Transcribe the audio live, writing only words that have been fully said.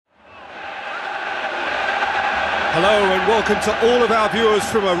Hello and welcome to all of our viewers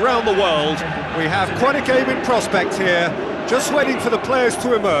from around the world. We have quite a game in prospect here, just waiting for the players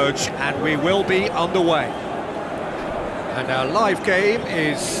to emerge, and we will be underway. And our live game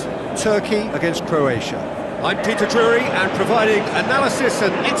is Turkey against Croatia. I'm Peter Drury, and providing analysis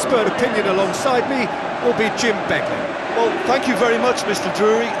and expert opinion alongside me will be Jim Begley. Well, thank you very much, Mr.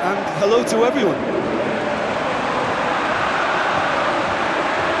 Drury, and hello to everyone.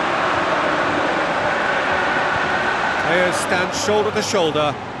 Players stand shoulder to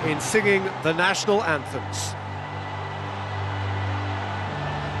shoulder in singing the national anthems.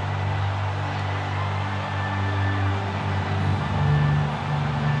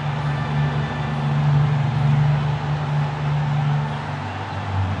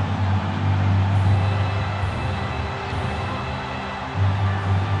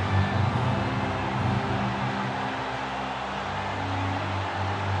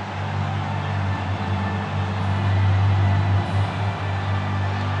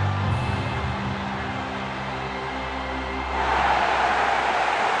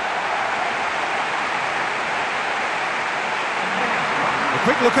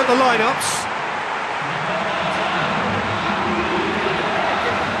 Quick look at the lineups.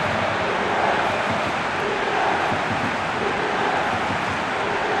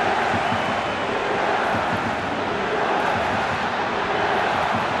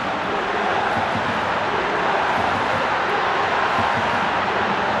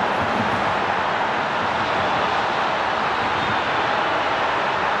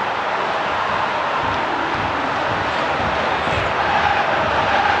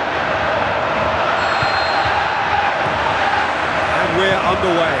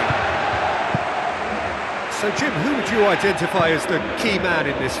 Underway. So Jim, who would you identify as the key man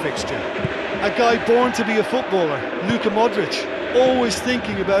in this fixture? A guy born to be a footballer, Luka Modric, always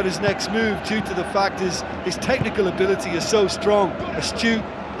thinking about his next move due to the fact his technical ability is so strong, astute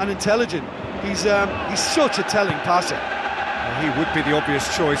and intelligent. He's such a telling passer. Well, he would be the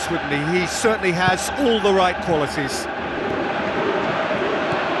obvious choice, wouldn't he? He certainly has all the right qualities.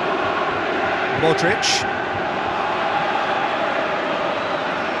 Modric.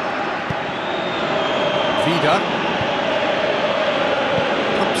 Vida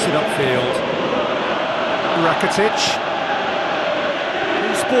pumps it upfield. Rakitic.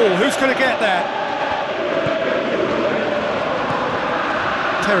 Loose ball, who's going to get that?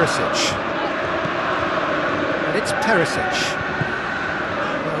 Perisic. And it's Perisic.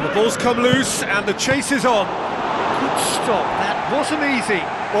 Well, the ball's come loose and the chase is on. Good stop, that wasn't easy.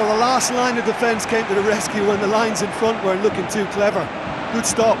 Well, the last line of defence came to the rescue when the lines in front weren't looking too clever. Good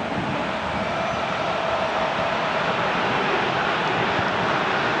stop.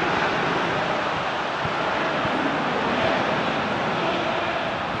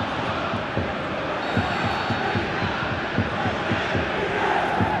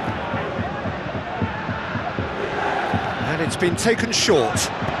 It's been taken short.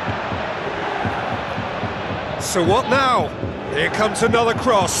 So what now? Here comes another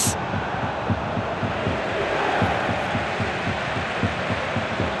cross.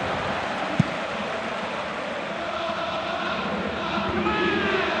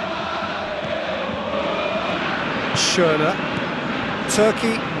 Schöne.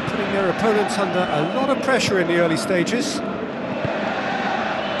 Turkey putting their opponents under a lot of pressure in the early stages.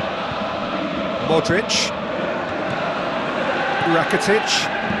 Modric. Rakitic,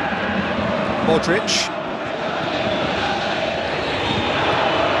 Modric,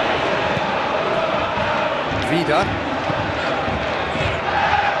 Vida,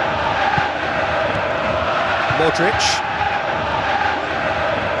 Modric.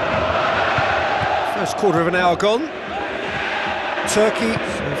 First quarter of an hour gone. Turkey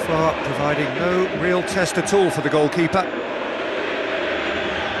so far providing no real test at all for the goalkeeper.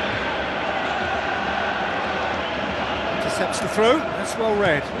 Intercepts the throw, that's well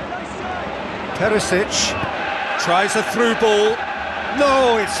read. Perisic tries a through ball.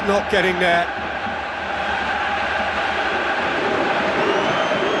 No, it's not getting there.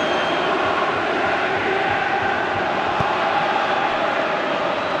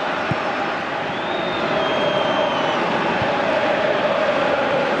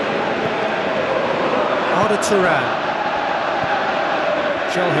 Arda Turan.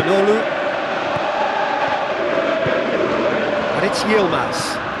 Calhanoglu. And it's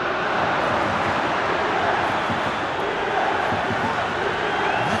Yilmaz.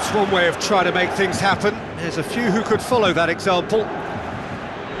 That's one way of trying to make things happen. There's a few who could follow that example.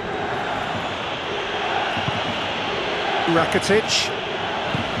 Rakitic.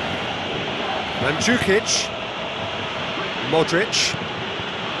 Mandzukic. Modric.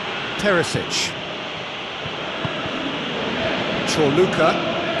 Perisic. Luka.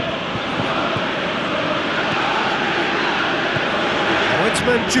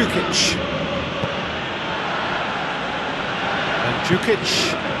 Wojtman Djukic. And Djukic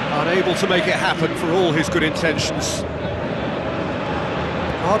unable to make it happen for all his good intentions.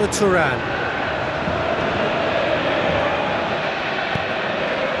 Arda Turan.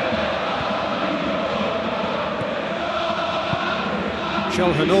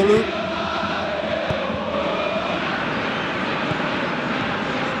 Çalhanoğlu.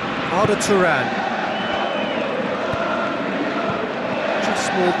 Arda Turan.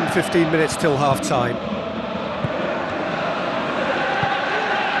 Just more than 15 minutes till half-time.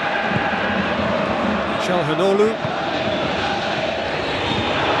 Çalhanoğlu.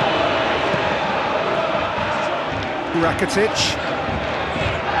 Rakitic.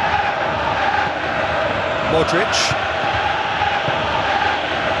 Modric.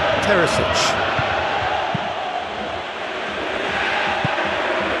 Perisic.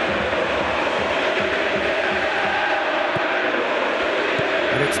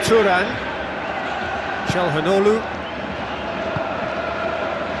 And it's Turan. Çalhanoğlu.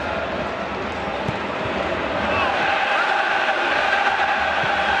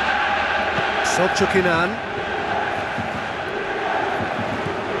 Substitutions.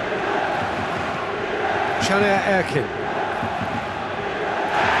 Caner Erkin.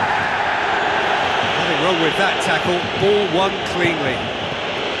 Nothing wrong with that tackle, ball won cleanly.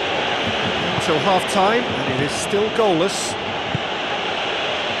 Until half-time, and it is still goalless.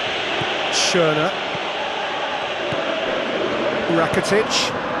 Schöne.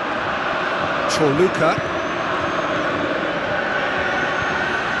 Rakitic. Luka.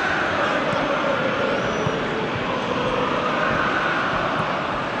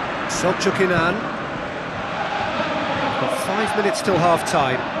 Substitutions. Got 5 minutes till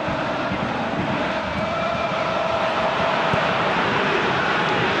half-time.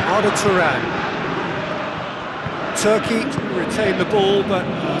 Arda Turan. Turkey retain the ball, but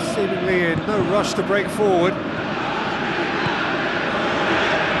seemingly in no rush to break forward.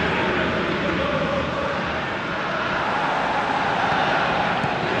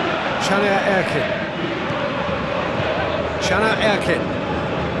 Caner Erkin. Caner Erkin.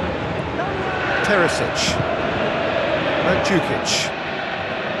 Perisic. Djukic.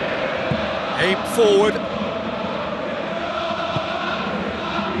 Aim forward.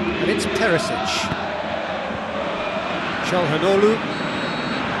 And it's Perisic. Çalhanoğlu.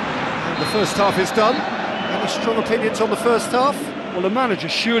 And the first half is done. Any strong opinions on the first half? Well, the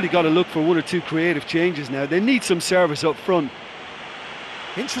manager's surely got to look for one or two creative changes now. They need some service up front.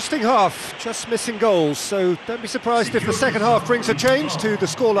 Interesting half, just missing goals, so don't be surprised if the second half brings a change to the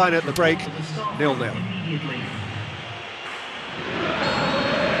scoreline at the break, 0-0.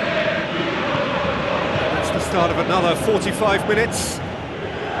 That's the start of another 45 minutes.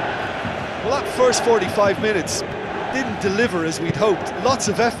 Well, that first 45 minutes didn't deliver as we'd hoped. Lots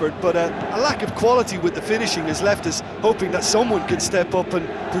of effort, but a lack of quality with the finishing has left us hoping that someone can step up and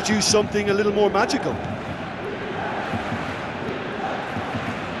produce something a little more magical.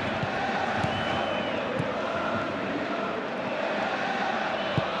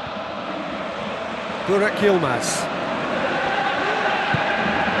 Burak Yilmaz.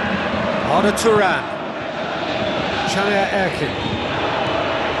 Arda Turan. Caner Erkin.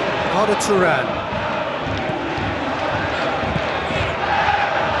 Arda Turan.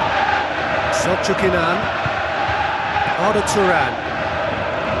 Substitutions. Arda Turan.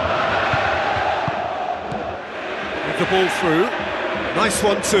 With the ball through. Nice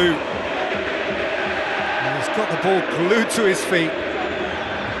one too. And he's got the ball glued to his feet.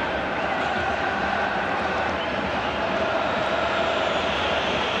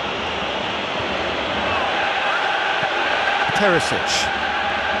 Perisic.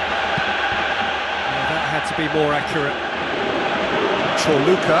 That had to be more accurate.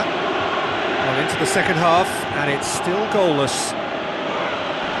 Luka. Well, into the second half, and it's still goalless.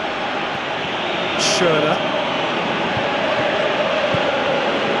 Schöne.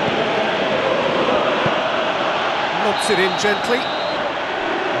 Lobs it in gently.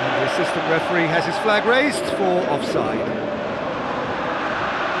 And the assistant referee has his flag raised for offside.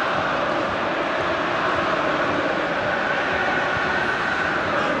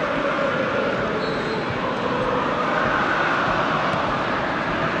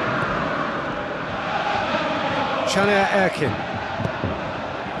 Caner Erkin.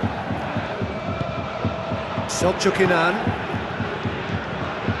 Substitutions.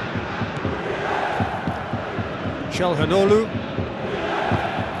 Çalhanoğlu.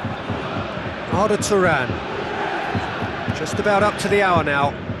 Arda Turan. Just about up to the hour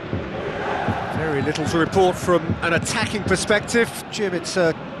now. Very little to report from an attacking perspective. Jim, it's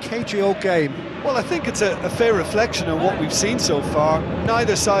a cagey old game. Well, I think it's a fair reflection of what we've seen so far.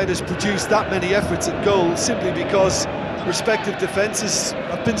 Neither side has produced that many efforts at goal simply because respective defences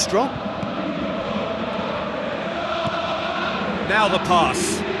have been strong. Now the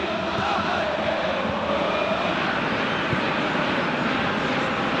pass.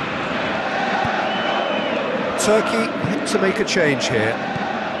 Turkey had to make a change here.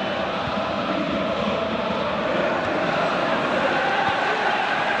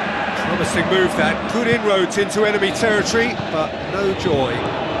 Promising move that, good inroads into enemy territory, but no joy.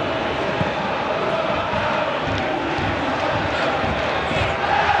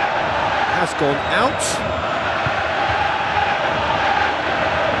 Has gone out.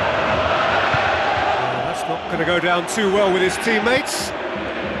 That's not going to go down too well with his teammates.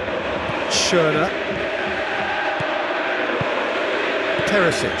 Schöner.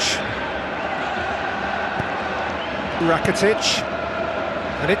 Perisic. Rakitic.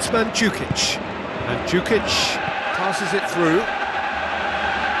 And it's Mandzukic. Mandzukic passes it through.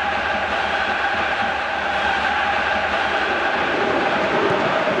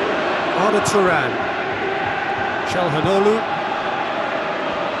 Arda Turan. Çalhanoğlu.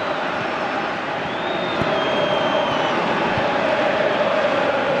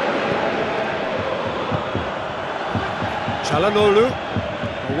 Çalhanoğlu.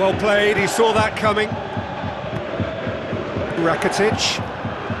 Well played, he saw that coming. Rakitic.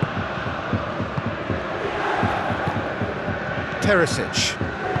 Perisic.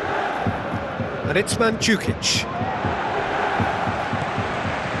 And it's Mandzukic.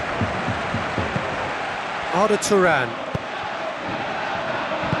 Arda Turan.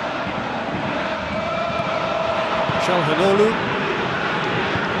 Çalhanoğlu.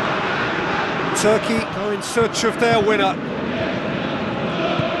 Turkey go in search of their winner.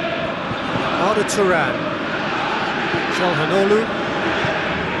 Arda Turan. Çalhanoğlu.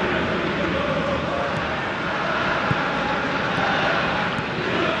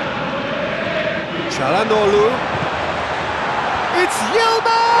 Çalhanoğlu. It's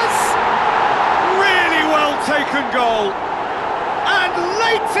Yilmaz! Really well taken goal. And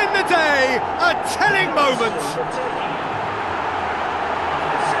late in the day, a telling moment.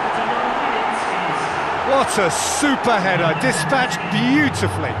 What a super header, dispatched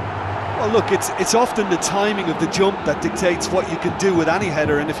beautifully. Well, look, it's often the timing of the jump that dictates what you can do with any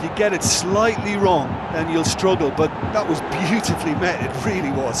header, and if you get it slightly wrong, then you'll struggle, but that was beautifully met, it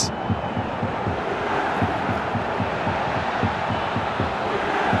really was.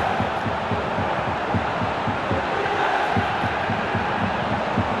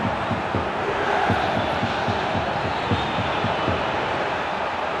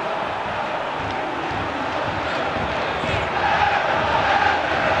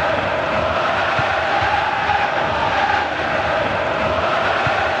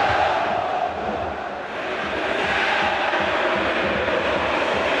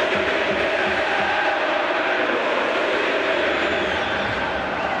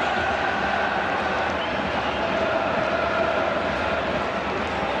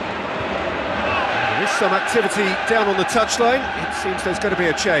 Some activity down on the touchline. It seems there's going to be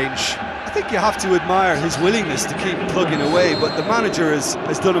a change. I think you have to admire his willingness to keep plugging away, but the manager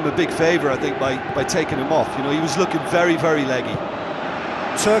has done him a big favour, I think, by taking him off. You know, he was looking very, very leggy.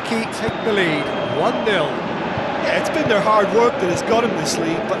 Turkey take the lead, 1-0. Yeah, it's been their hard work that has got him this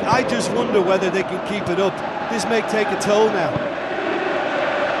lead, but I just wonder whether they can keep it up. This may take a toll now.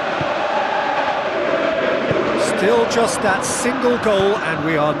 Still just that single goal and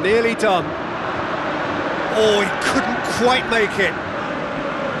we are nearly done. Oh, he couldn't quite make it.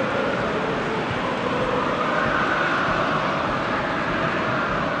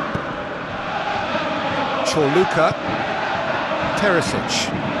 Çorluka. Perisic.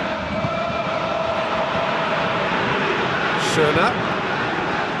 Schöner.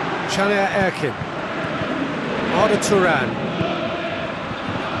 Caner Erkin. Arda Turan.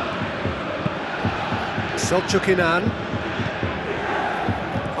 Selçuk İnan.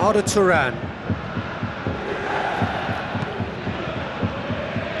 Arda Turan.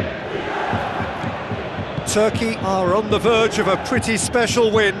 Turkey are on the verge of a pretty special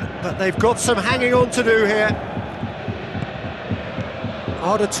win, but they've got some hanging on to do here.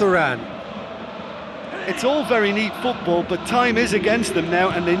 Arda Turan. It's all very neat football, but time is against them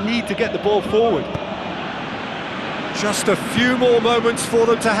now and they need to get the ball forward. Just a few more moments for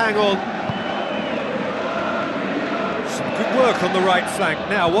them to hang on. Some good work on the right flank.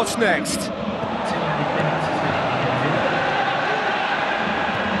 Now, what's next?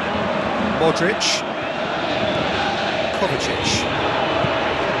 Modric. Kovacic.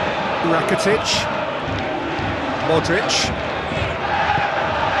 Rakitic. Modric.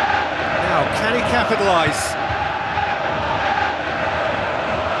 Now, can he capitalise?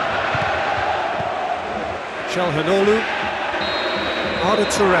 Çalhanoğlu. Arda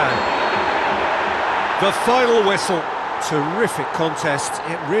Turan. The final whistle. Terrific contest.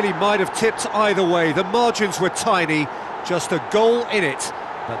 It really might have tipped either way. The margins were tiny, just a goal in it,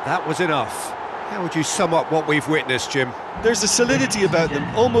 but that was enough. How would you sum up what we've witnessed, Jim? There's a solidity about them,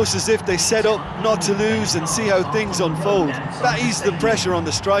 almost as if they set up not to lose and see how things unfold. That eased the pressure on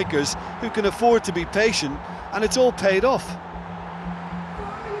the strikers, who can afford to be patient, and it's all paid off.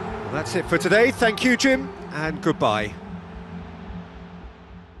 Well, that's it for today. Thank you, Jim, and goodbye.